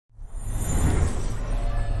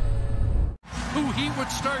who he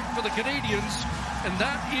would start for the Canadiens, and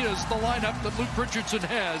that is the lineup that Luke Richardson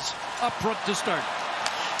has up front to start.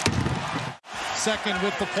 Second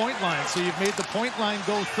with the point line, so you've made the point line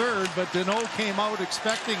go third, but Deneau came out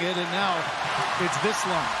expecting it, and now it's this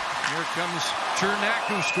line. Here comes Chernak,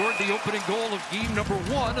 who scored the opening goal of game number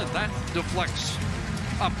 1, and that deflects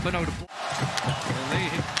up and out of play. And they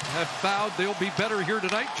have vowed they'll be better here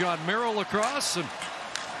tonight. John Merrill across, and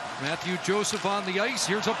Matthew Joseph on the ice.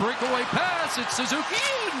 Here's a breakaway pass. It's Suzuki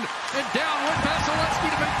in, and down with Vasilevskiy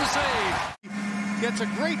to make the save. Gets a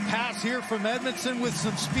great pass here from Edmondson with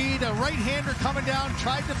some speed. A right-hander coming down,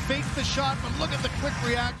 tried to fake the shot, but look at the quick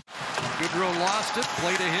reaction. Goodrow lost it,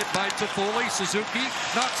 played a hit by Toffoli. Suzuki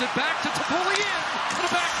knocks it back to Toffoli in, and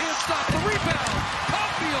a backhand stop, the rebound.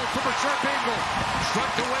 Caulfield from a sharp angle,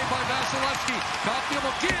 struck away by Vasilevskiy. Caulfield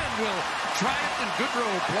again will try it, and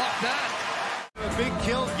Goodrow blocked that. A big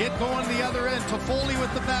kill, get going the other end. Toffoli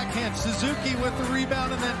with the backhand, Suzuki with the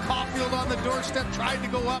rebound, and then Caulfield on the doorstep tried to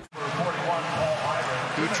go up.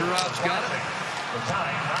 Kucherov's got it.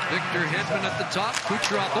 Victor Hedman at the top.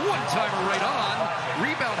 Kucherov, the one-timer right on.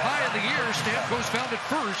 Rebound high in the air. Stamkos found it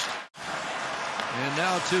first. And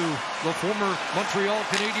now to the former Montreal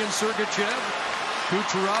Canadiens, Sergachev.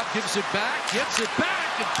 Kucherov gives it back, gets it back,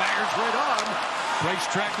 and fires right on. Price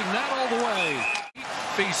tracking that all the way.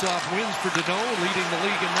 Face-off wins for Deneau, leading the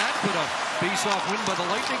league in that, but a face-off win by the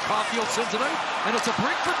Lightning. Caulfield sends it out, and it's a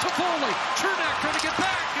break for Toffoli. Chernak trying to get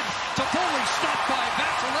back, and Toffoli stopped by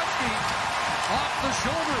Vasilevskiy off the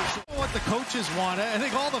shoulders. What the coaches want, I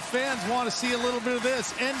think all the fans want to see a little bit of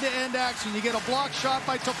this end-to-end action. You get a block shot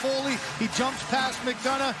by Toffoli, he jumps past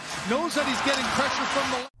McDonough, knows that he's getting pressure from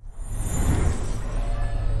the...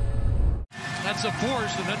 That's a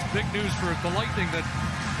force, and that's big news for the Lightning that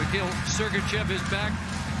Mikhail Sergachev is back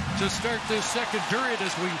to start this second period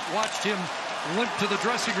as we watched him limp to the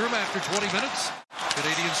dressing room after 20 minutes.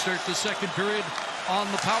 Canadiens start the second period on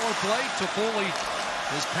the power play. Toffoli,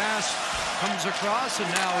 his pass comes across, and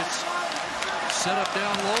now it's set up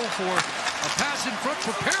down low for a pass in front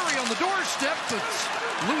for Perry on the doorstep. It's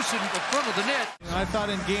loose in the front of the net. I thought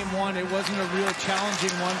in game 1 it wasn't a real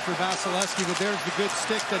challenging one for Vasilevskiy, but there's the good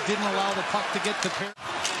stick that didn't allow the puck to get to Perry.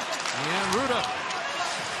 And Ruda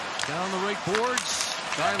down the right boards.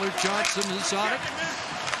 Tyler Johnson is on it.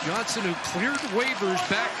 Johnson, who cleared waivers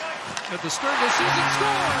back at the start of the season,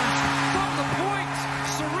 scores from the point.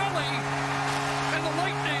 Cirelli, and the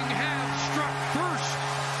Lightning have struck first.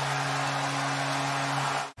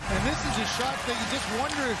 And this is a shot that you just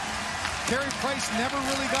wonder if Carey Price never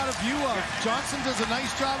really got a view of. Johnson does a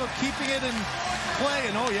nice job of keeping it in play,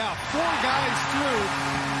 and oh yeah, 4 guys through.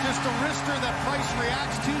 Just a wrister that Price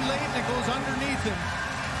reacts too late, and it goes underneath him.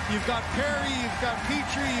 You've got Perry, you've got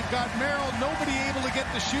Petrie, you've got Merrill. Nobody able to get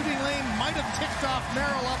the shooting lane. Might have ticked off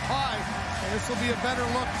Merrill up high. And this will be a better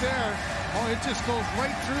look there. Oh, it just goes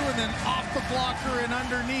right through and then off the blocker and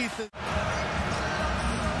underneath.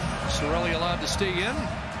 Cirelli allowed to stay in.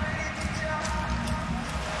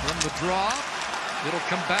 From the draw, it'll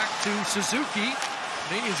come back to Suzuki.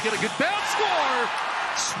 Canadiens get a good bounce score.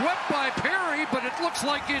 Swept by Perry, but it looks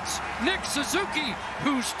like it's Nick Suzuki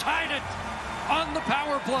who's tied it on the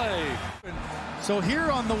power play. So here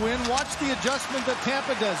on the win, watch the adjustment that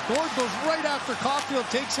Tampa does. Gord goes right after Caulfield,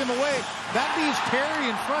 takes him away. That leaves Perry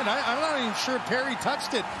in front. I'm not even sure Perry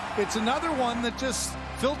touched it. It's another one that just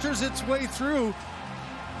filters its way through.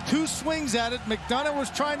 2 swings at it. McDonough was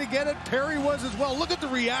trying to get it. Perry was as well. Look at the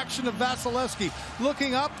reaction of Vasilevskiy.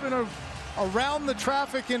 Looking up and around the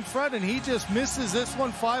traffic in front, and he just misses this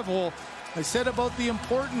one 5-hole. I said about the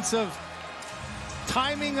importance of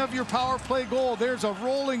timing of your power play goal. There's a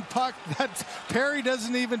rolling puck that Perry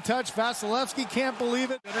doesn't even touch. Vasilevskiy can't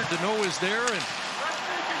believe it. Deneau is there, and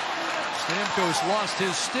Stamkos lost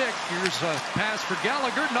his stick. Here's a pass for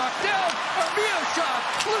Gallagher, knocked down. Armia shot,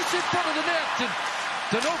 loose in front of the net, and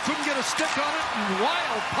Deneau couldn't get a stick on it, and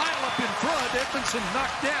wild pile up in front. Edmondson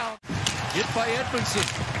knocked down. Hit by Edmondson.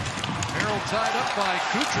 Merrill tied up by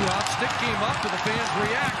Kucherov. Stick came up, and the fans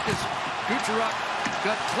react as Kucherov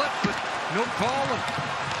got clipped, but no call, and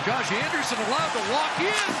Josh Anderson allowed to walk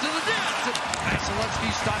into the net, and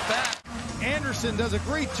Vasilevskiy stopped back. Anderson does a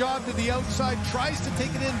great job to the outside, tries to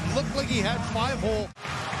take it in, looked like he had 5-hole.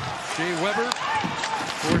 Shea Weber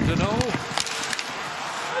for Deneau.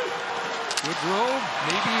 Goodrow,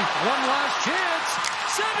 maybe one last chance.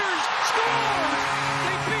 Centers, scores!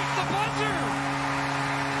 They beat the buzzer!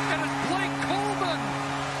 And it's Blake Coleman.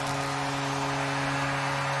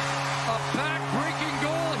 A back-breaking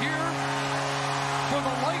goal here for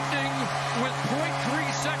the Lightning with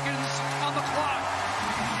 0.3 seconds on the clock.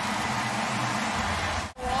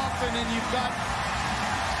 Often, and you've got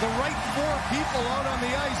the right four people out on the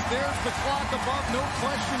ice. There's the clock above. No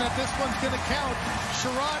question that this one's going to count.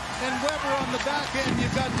 Sherratt and Weber on the back end.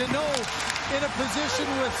 You've got Deneau in a position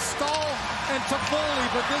with Stahl and Toffoli,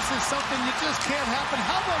 but this is something you just can't happen.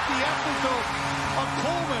 How about the effort, though, of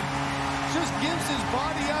Coleman? Just gives his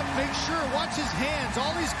body up, makes sure, watch his hands.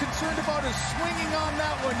 All he's concerned about is swinging on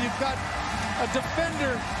that one. You've got a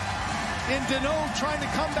defender in Deneau trying to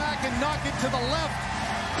come back and knock it to the left.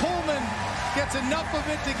 Coleman gets enough of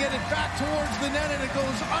it to get it back towards the net, and it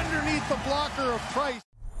goes underneath the blocker of Price.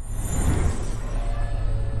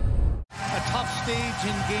 A tough stage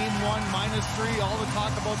in game one, -3. All the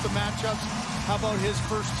talk about the matchups. How about his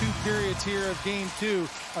first 2 periods here of game 2?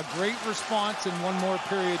 A great response and one more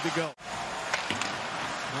period to go.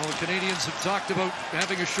 Well, the Canadiens have talked about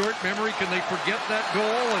having a short memory. Can they forget that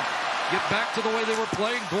goal and get back to the way they were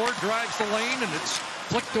playing? Gord drives the lane, and it's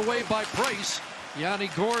flicked away by Price. Yanni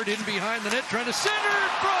Gord in behind the net, trying to center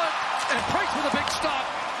in front, and Price with a big stop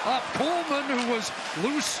off Coleman, who was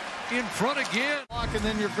loose in front again. And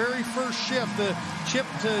then your very first shift, the chip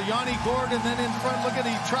to Yanni Gord, and then in front, look at,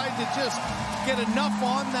 he tried to just get enough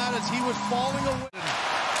on that as he was falling away.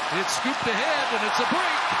 It's scooped ahead, and it's a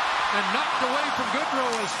break, and knocked away from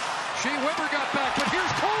Goodrow as Shea Weber got back, but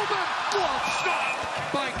here's Coleman. Glove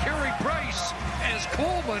stop by Carey Price as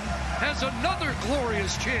Coleman has another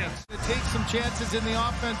glorious chance. To take some chances in the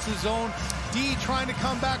offensive zone. D trying to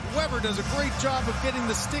come back. Weber does a great job of getting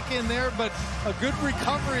the stick in there, but a good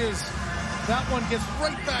recovery as that one gets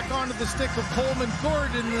right back onto the stick of Coleman.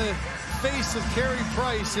 Gord in the face of Carey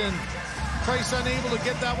Price, and Price unable to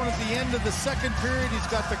get that one at the end of the second period. He's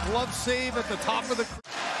got the glove save at the top of the...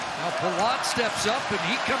 Now Palat steps up, and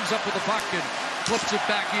he comes up with the puck and flips it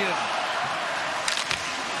back in.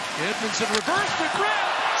 Edmondson reversed it,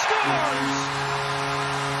 Grant scores!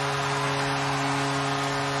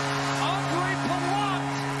 Andrei Palat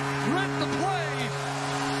read the play,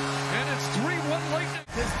 and it's 3-1 Lightning.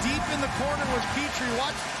 His deep in the corner was Petrie.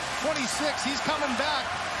 Watch 26, he's coming back.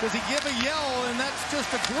 Does he give a yell? And that's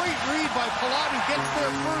just a great read by Palat, who gets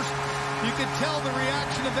there first. You could tell the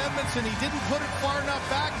reaction of Edmondson. He didn't put it far enough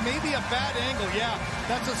back. Maybe a bad angle. Yeah,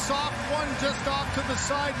 that's a soft one just off to the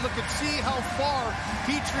side. Look and see how far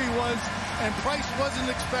Petrie was, and Price wasn't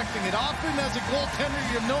expecting it. Often as a goaltender,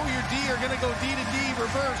 you know your D are going to go D to D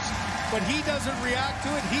reverse, but he doesn't react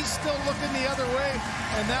to it. He's still looking the other way,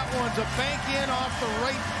 and that one's a bank in off the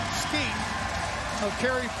right skate of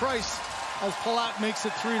Carey Price as Palat makes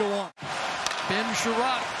it 3-1. Ben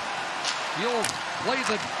Sherratt, he'll play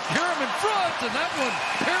the Karam in front, and that one,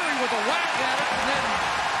 Perry with a whack at it, and then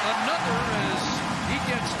another as he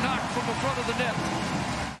gets knocked from the front of the net.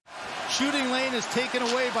 Shooting lane is taken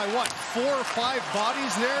away by, what, 4 or 5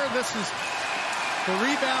 bodies there? This is, the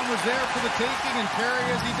rebound was there for the taking, and Perry,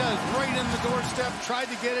 as he does, right in the doorstep, tried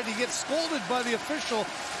to get it. He gets scolded by the official,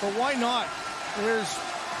 but why not? There's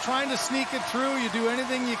trying to sneak it through. You do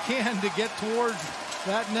anything you can to get towards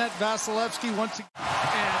that net. Vasilevskiy once again.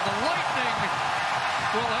 And the Lightning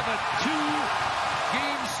will have a 2